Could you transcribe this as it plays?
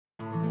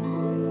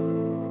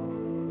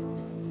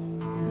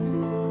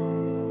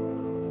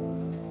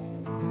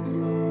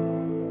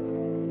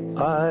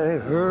I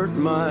hurt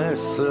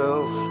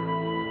myself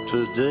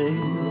today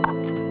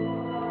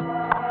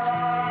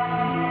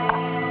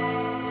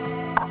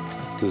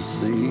to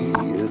see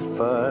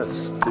if I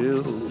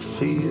still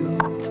feel.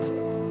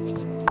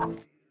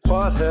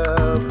 What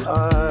have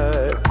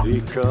I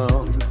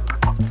become?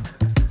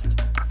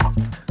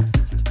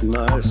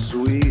 My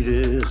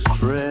sweetest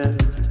friend.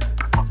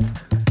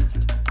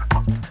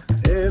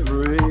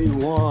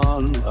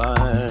 Everyone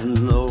I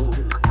know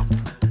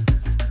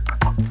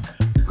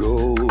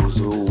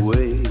goes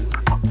away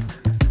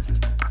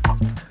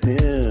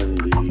in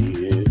the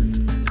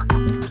end,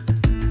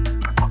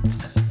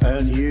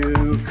 and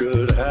you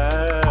could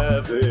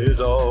have it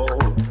all.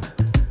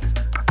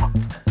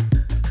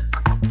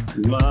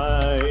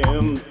 My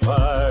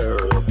empire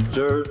of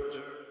dirt.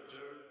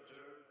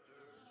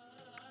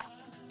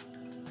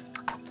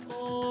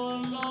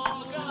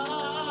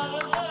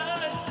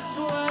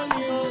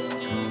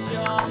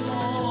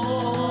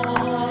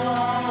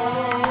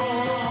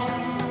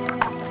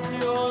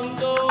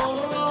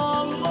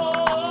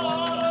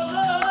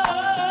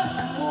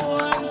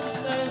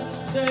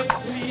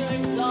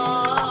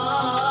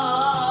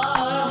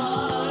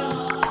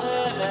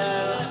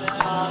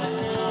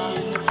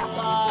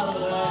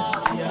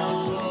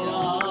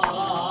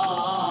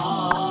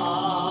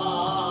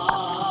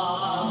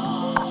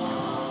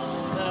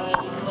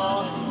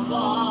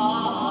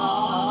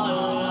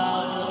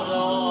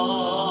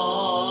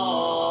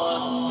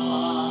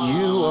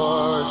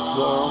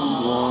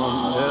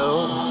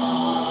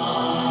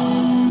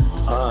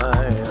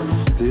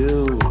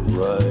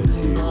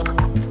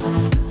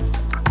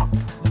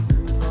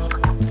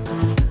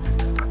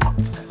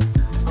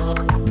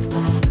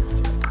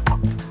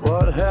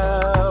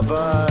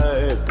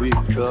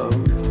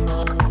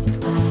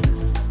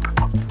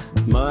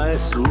 My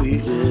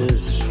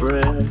sweetest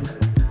friend,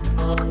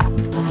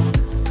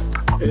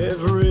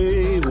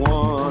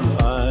 everyone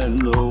I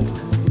know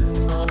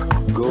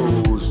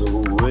goes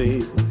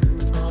away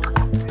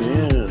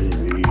in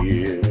the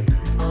end,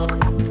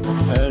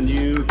 and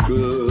you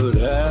could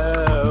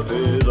have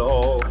it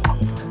all.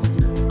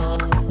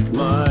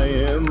 My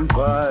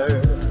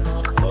empire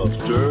of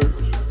dirt.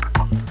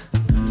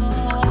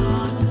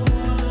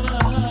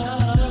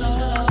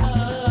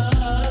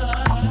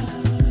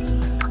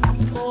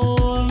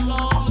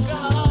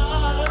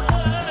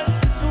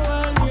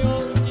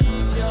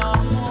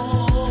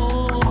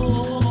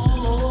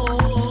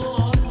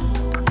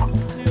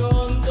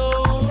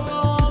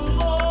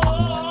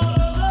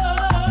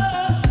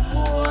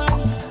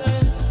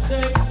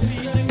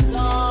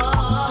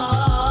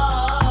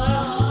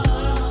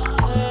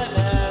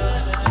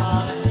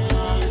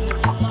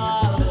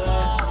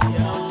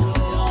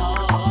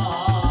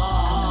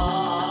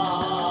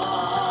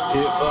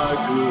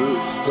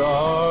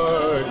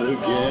 Start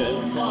again,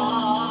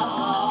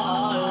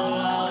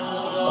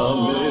 a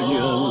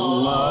million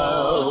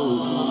miles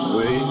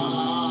away.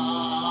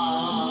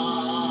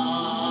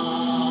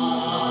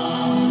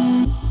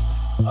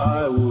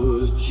 I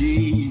would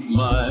keep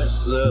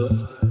myself,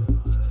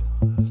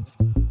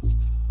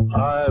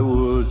 I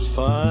would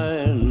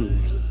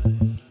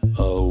find